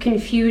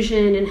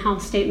confusion in how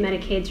state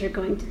Medicaids are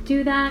going to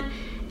do that,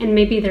 and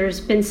maybe there's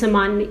been some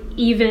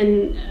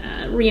uneven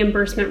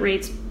reimbursement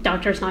rates,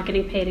 doctors not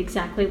getting paid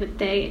exactly what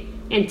they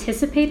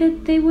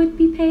anticipated they would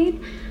be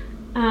paid.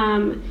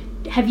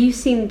 Have you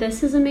seen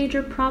this as a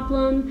major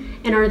problem,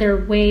 and are there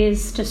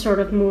ways to sort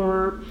of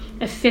more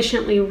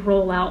efficiently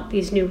roll out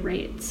these new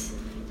rates?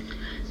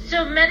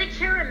 So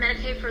Medicare and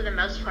Medicaid, for the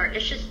most part, it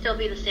should still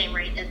be the same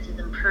rate as is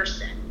in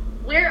person.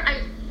 Where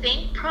I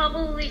think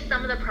probably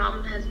some of the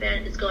problem has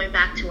been is going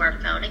back to our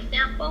phone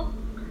example,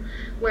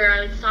 where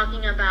I was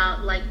talking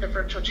about, like, the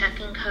virtual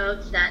check-in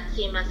codes that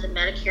CMS and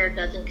Medicare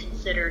doesn't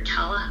consider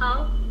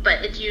telehealth,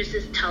 but it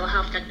uses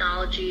telehealth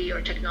technology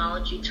or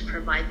technology to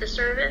provide the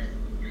service.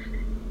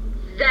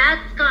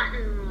 That's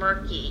gotten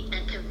murky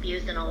and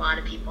confused in a lot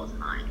of people's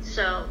minds.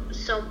 So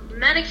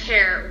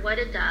Medicare, what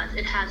it does,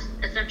 it has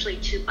essentially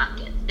two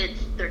buckets.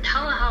 It's their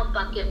telehealth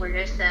bucket where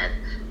they said,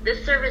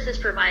 this service is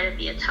provided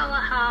via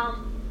telehealth,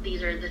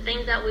 these are the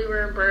things that we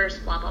reimburse,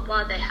 blah, blah,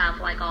 blah. They have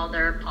like all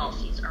their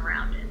policies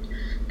around it.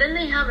 Then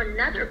they have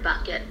another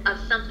bucket of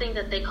something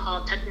that they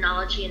call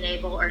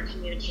technology-enabled or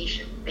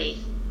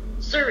communication-based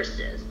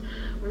services,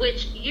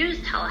 which use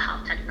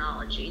telehealth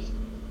technologies,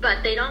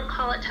 but they don't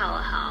call it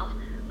telehealth,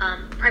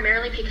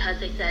 primarily because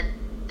they said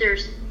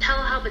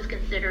telehealth is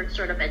considered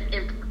sort of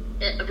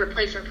a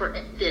replacement for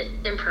the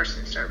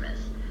in-person service.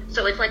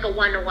 So it's like a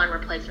one-to-one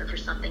replacement for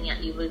something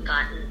that you would have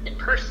gotten in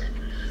person.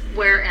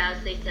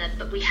 Whereas they said,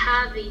 but we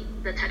have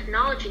the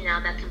technology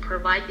now that can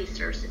provide these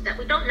services that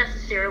we don't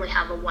necessarily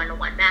have a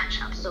one-to-one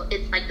matchup. So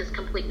it's like this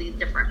completely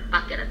different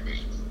bucket of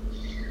things.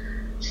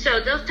 So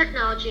those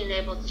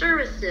technology-enabled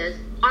services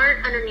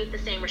aren't underneath the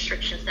same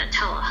restrictions that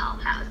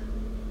telehealth has.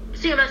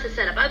 CMS has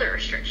set up other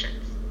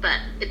restrictions, but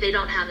they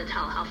don't have the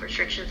telehealth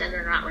restrictions and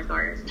they're not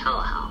regarded as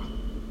telehealth.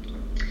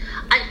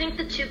 I think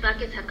the two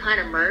buckets have kind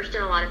of merged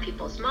in a lot of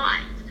people's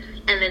minds,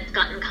 and it's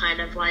gotten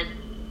kind of like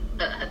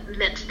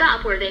mixed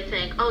up where they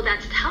think, oh,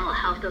 that's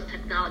telehealth, those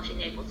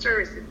technology-enabled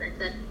services. And I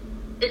said,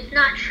 it's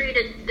not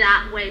treated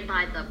that way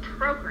by the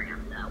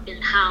program, though,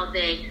 in how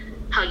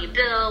you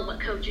bill, what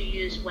codes you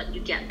use, what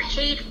you get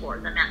paid for,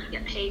 the amount you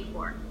get paid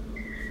for.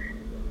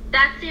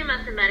 That's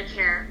CMS and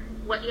Medicare.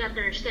 What you have to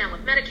understand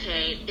with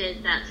Medicaid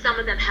is that some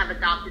of them have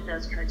adopted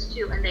those codes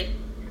too, and they've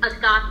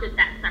adopted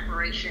that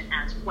separation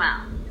as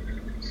well.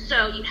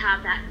 So you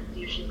have that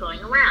confusion going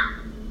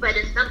around. But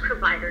in some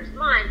providers'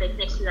 mind, they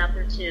mix it up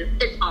into,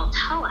 it's all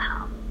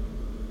telehealth.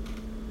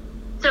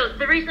 So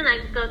the reason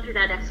I go through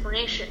that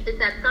explanation is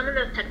that some of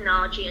those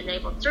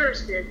technology-enabled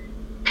services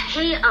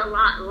pay a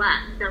lot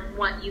less than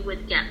what you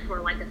would get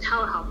for like a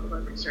telehealth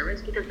delivered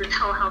service, because the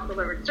telehealth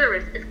delivered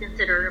service is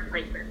considered a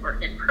replacement for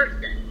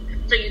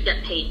in-person. So you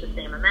get paid the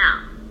same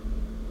amount.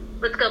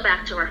 Let's go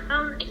back to our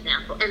phone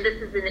example, and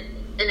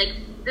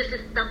this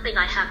is something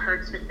I have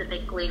heard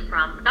specifically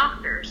from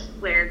doctors,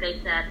 where they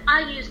said,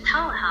 I used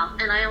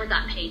telehealth and I only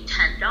got paid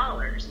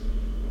 $10.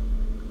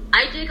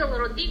 I dig a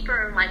little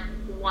deeper and like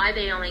why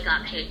they only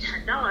got paid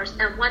 $10,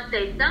 and what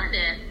they've done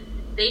is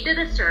they did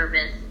a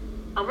service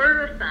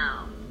over the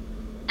phone,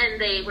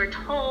 and they were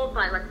told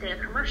by, let's say, a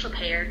commercial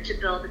payer to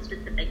build a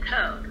specific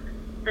code.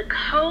 The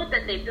code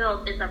that they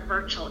built is a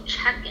virtual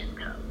check-in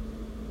code,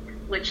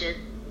 which is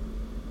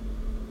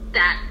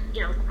that,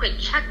 quick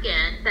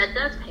check-in that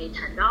does pay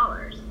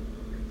 $10.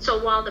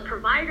 So while the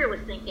provider was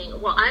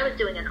thinking, well, I was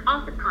doing an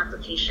office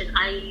consultation,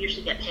 I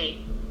usually get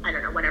paid, I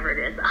don't know, whatever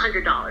it is,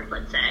 $100,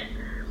 let's say,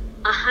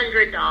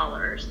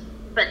 $100.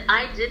 But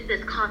I did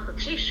this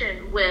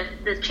consultation with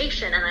this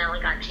patient and I only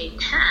got paid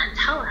 $10.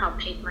 Telehealth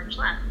pays much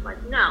less.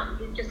 Like, no,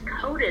 you just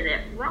coded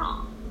it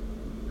wrong.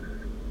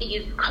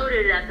 You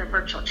coded it as a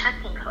virtual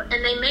check-in code.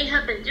 And they may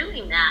have been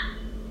doing that,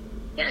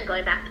 again,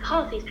 going back to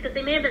policies, because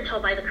they may have been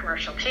told by the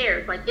commercial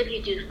payers, like, if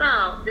you do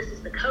phone, this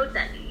is the code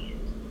that you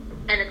use.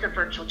 And it's a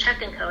virtual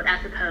check-in code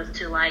as opposed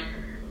to, like,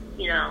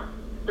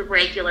 the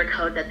regular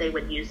code that they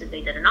would use if they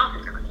did an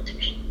office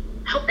consultation.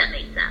 I hope that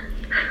made sense.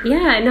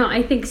 Yeah, no,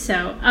 I think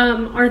so.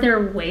 Are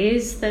there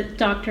ways that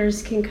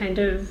doctors can kind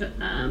of,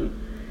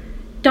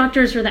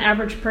 doctors or the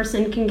average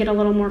person can get a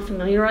little more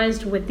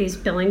familiarized with these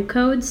billing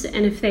codes?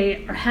 And if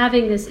they are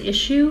having this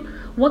issue,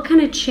 what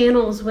kind of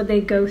channels would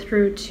they go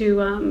through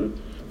to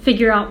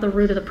figure out the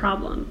root of the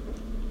problem?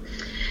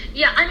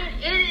 Yeah, I mean,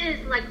 it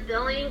is like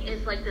billing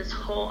is like this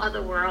whole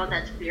other world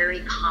that's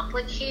very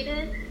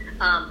complicated.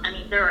 I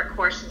mean, there are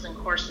courses and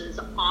courses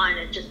on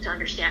it just to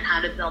understand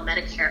how to bill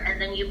Medicare. And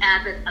then you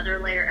add this other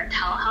layer of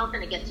telehealth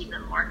and it gets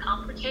even more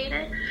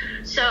complicated.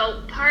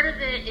 So part of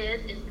it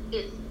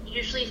is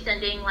usually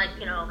sending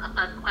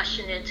a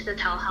question into the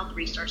telehealth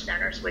resource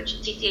centers, which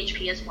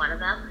CCHP is one of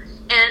them.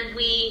 And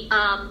we,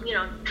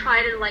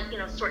 try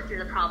to sort through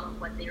the problem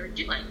of what they were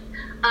doing.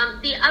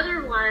 The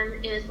other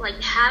one is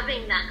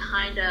having that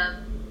kind of,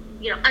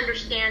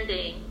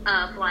 understanding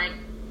of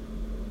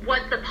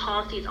what the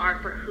policies are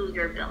for who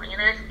you're billing.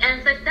 And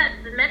as I said,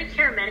 the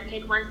Medicare and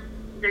Medicaid ones,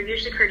 they're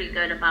usually pretty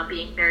good about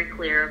being very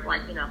clear of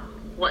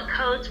what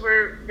codes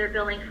they're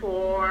billing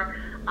for,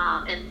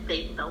 and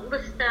they'll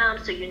list them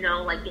so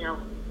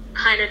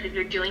kind of if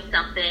you're doing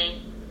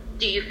something,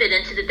 do you fit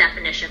into the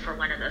definition for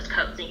one of those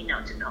codes, and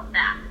to bill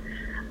that.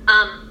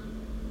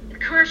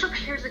 Commercial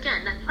payers,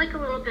 again, that's a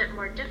little bit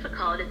more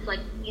difficult. It's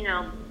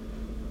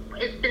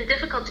it's been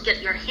difficult to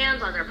get your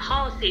hands on their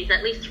policies,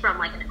 at least from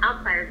an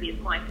outsider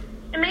viewpoint.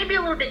 It may be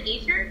a little bit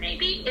easier,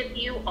 maybe, if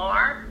you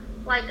are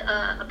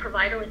a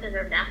provider within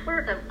their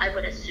network. I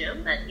would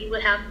assume that you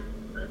would have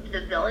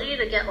the ability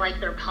to get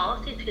their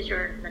policies because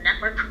you're the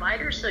network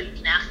provider, so you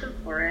can ask them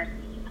for it.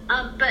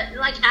 But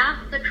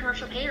ask the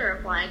commercial payer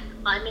of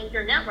I'm in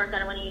your network,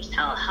 I want to use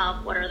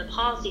telehealth, what are the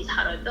policies,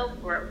 how do I bill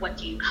for it, what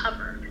do you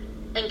cover,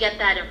 and get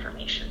that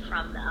information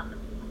from them.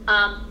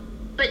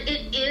 But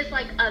it is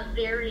a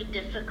very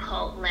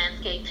difficult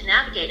landscape to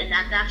navigate, and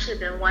that's actually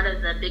been one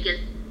of the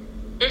biggest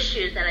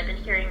issues that I've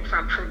been hearing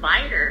from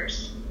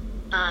providers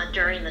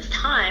during this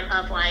time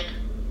of like,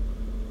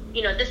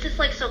 this is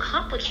like so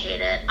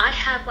complicated. I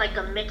have like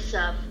a mix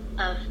of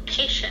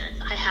patients.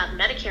 I have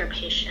Medicare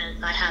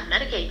patients, I have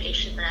Medicaid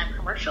patients, and I have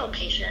commercial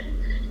patients,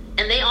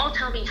 and they all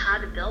tell me how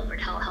to bill for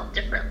telehealth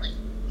differently.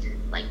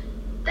 Like,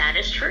 that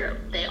is true.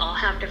 They all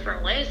have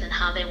different ways in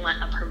how they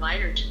want a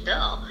provider to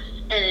bill,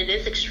 and it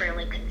is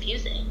extremely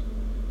confusing.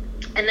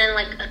 And then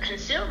like a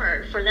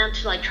consumer, for them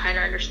to like try to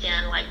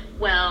understand like,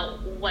 well,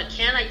 what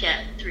can I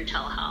get through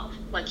telehealth?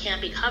 What can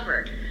be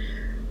covered?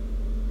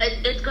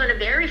 It's going to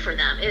vary for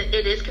them.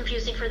 It is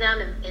confusing for them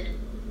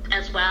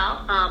as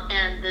well.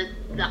 And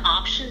the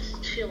options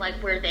to like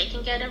where they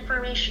can get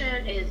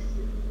information is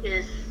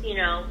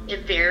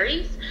it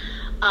varies.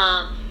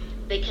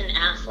 They can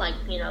ask like,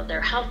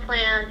 their health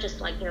plan,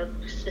 just like,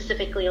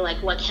 specifically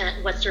like what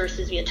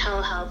services via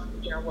telehealth,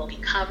 will be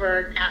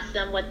covered, ask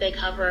them what they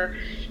cover.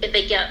 If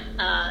they get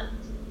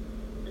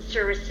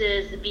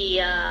services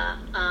via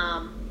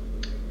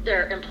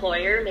their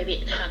employer,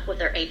 maybe talk with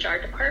their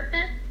HR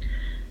department,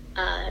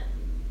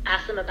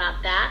 ask them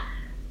about that.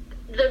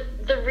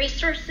 The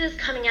resources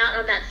coming out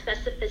on that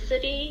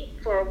specificity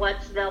for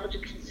what's available to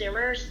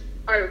consumers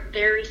are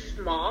very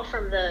small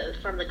from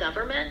the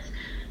government.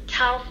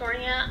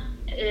 California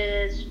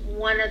is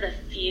one of the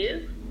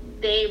few.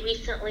 They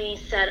recently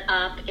set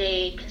up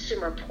a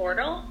consumer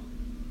portal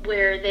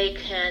where they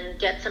can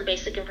get some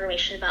basic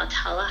information about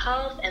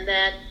telehealth and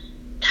then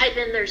type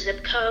in their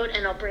zip code,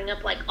 and it'll bring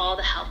up like all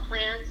the health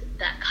plans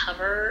that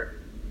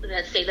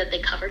say that they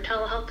cover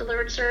telehealth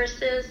delivered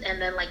services,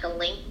 and then like a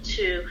link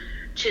to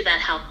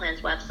that health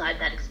plan's website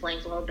that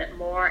explains a little bit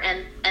more,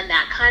 and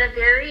that kind of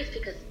varies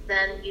because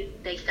then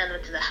they send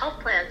them to the health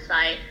plan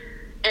site,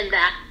 and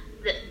that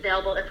the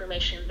available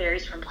information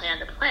varies from plan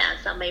to plan.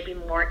 Some may be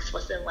more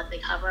explicit in what they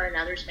cover, and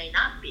others may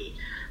not be.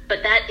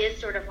 But that is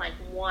sort of like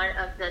one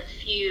of the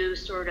few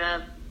sort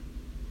of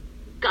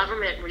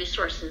government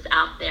resources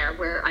out there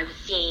where I've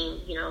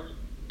seen,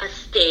 a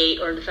state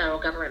or the federal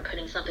government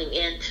putting something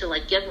in to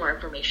like give more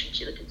information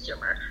to the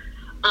consumer.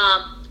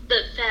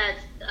 The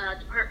Fed's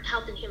Department of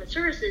Health and Human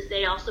Services,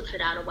 they also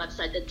put out a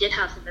website that did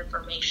have some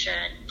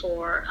information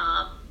for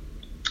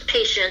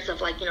patients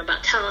of like,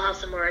 about telehealth,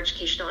 some more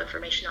educational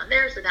information on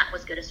there, so that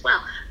was good as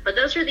well. But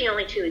those are the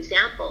only two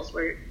examples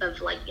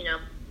of like,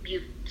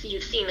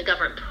 you've seen the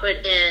government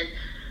put in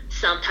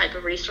some type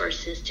of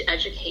resources to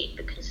educate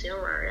the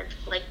consumer. It's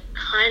like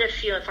kind of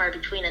few and far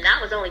between, and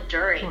that was only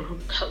during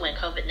when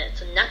COVID hit,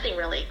 so nothing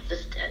really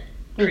existed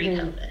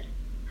pre-COVID.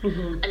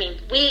 Mm-hmm. I mean,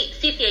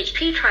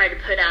 CCHP tried to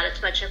put out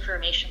as much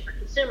information for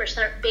consumers,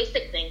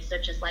 basic things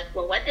such as like,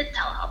 well, what is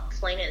telehealth?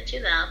 Explain it to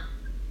them,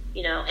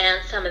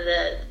 and some of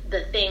the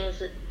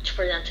things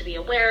for them to be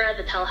aware of.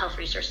 The telehealth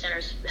resource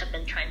centers have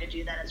been trying to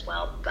do that as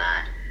well,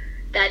 but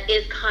that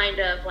is kind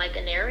of like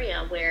an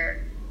area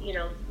where,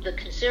 the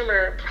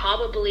consumer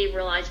probably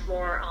relies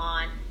more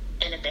on,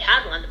 and if they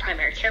had one, a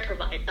primary care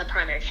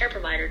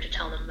provider to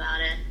tell them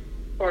about it,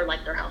 or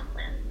like their health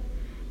plan.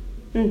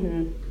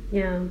 Mm-hmm.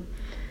 Yeah.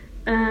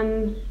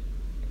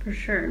 For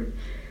sure.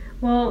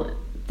 Well,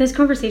 this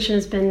conversation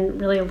has been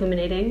really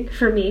illuminating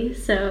for me,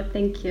 so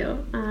thank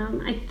you.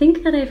 I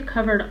think that I've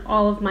covered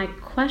all of my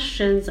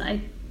questions.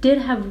 I did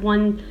have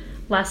one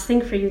last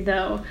thing for you,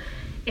 though.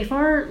 If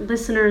our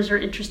listeners are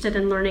interested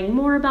in learning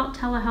more about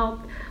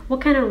telehealth,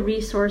 what kind of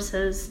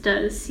resources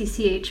does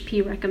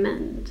CCHP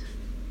recommend?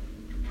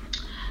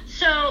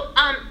 So,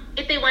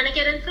 if they want to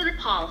get into the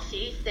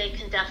policies, they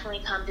can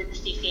definitely come to the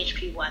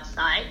CCHP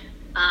website.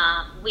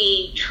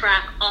 We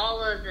track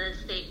all of the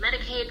state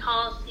Medicaid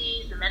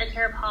policies, the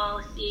Medicare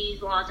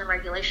policies, laws and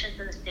regulations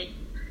in the state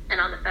and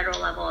on the federal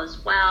level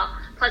as well.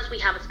 Plus, we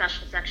have a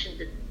special section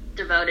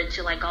devoted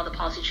to like all the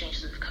policy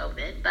changes of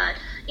COVID. But,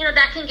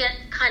 that can get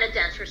kind of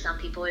dense for some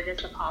people. It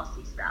is the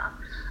policy stuff.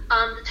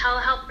 The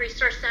telehealth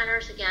resource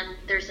centers, again,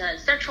 there's a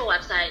central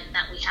website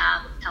that we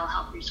have,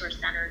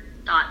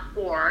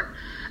 telehealthresourcecenter.org,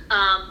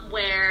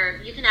 where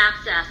you can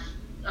access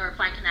or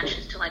find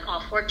connections to like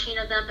all 14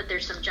 of them, but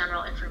there's some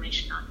general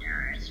information on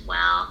there as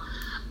well.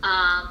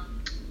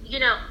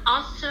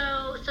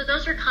 Also, so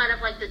those are kind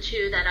of like the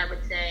two that I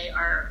would say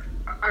are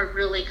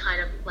really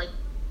kind of like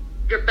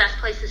your best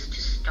places to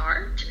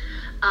start.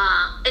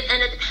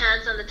 And it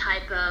depends on the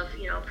type of,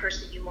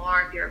 person you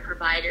are, if you're a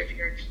provider, if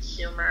you're a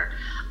consumer.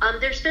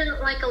 There's been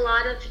like a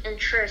lot of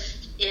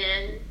interest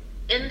in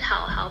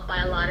telehealth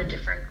by a lot of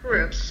different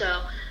groups.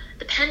 So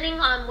depending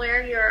on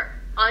where your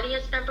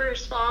audience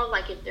members fall,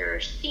 like if they're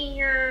a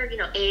senior,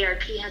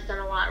 AARP has done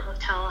a lot with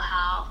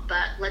telehealth,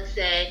 but let's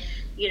say,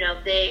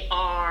 they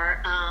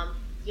are,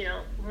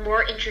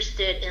 more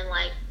interested in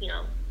like,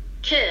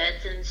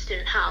 kids and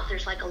student health.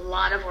 There's like a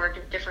lot of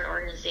different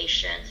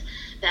organizations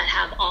that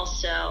have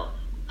also,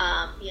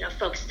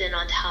 focused in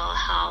on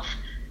telehealth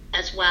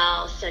as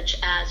well, such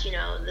as,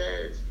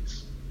 the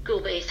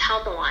School-Based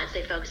Health Alliance.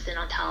 They focus in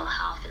on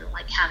telehealth and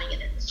like having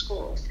it in the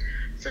schools.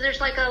 So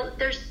it's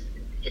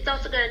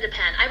also going to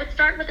depend. I would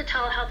start with the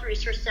telehealth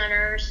resource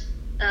centers,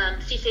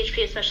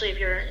 CCHP, especially if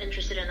you're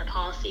interested in the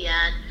policy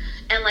end,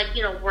 and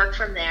work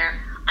from there.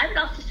 I would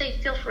also say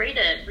feel free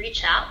to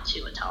reach out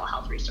to a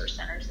telehealth resource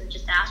centers and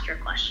just ask your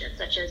questions,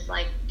 such as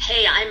like,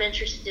 hey, I'm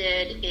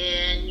interested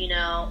in,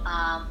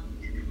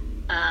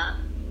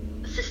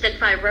 cystic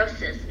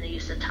fibrosis and the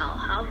use of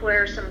telehealth.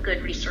 Where are some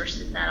good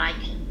resources that I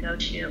can go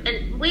to?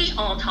 And we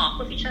all talk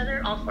with each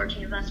other, all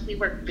 14 of us. We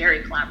work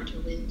very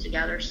collaboratively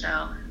together.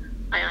 So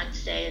I like to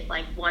say, if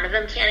like one of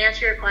them can't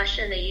answer your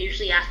question, they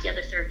usually ask the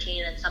other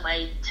 13, and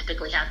somebody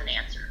typically has an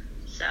answer.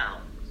 So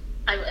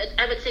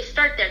I would say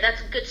start there.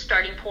 That's a good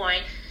starting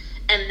point.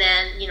 And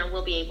then,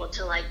 we'll be able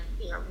to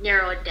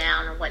narrow it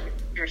down on what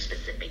your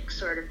specific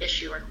sort of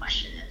issue or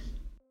question is.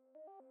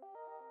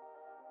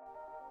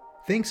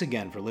 Thanks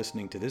again for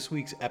listening to this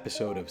week's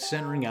episode of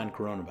Centering on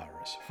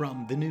Coronavirus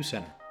from the New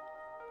Center.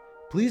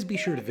 Please be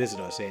sure to visit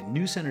us at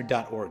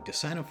newcenter.org to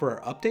sign up for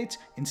our updates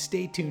and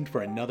stay tuned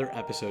for another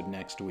episode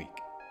next week.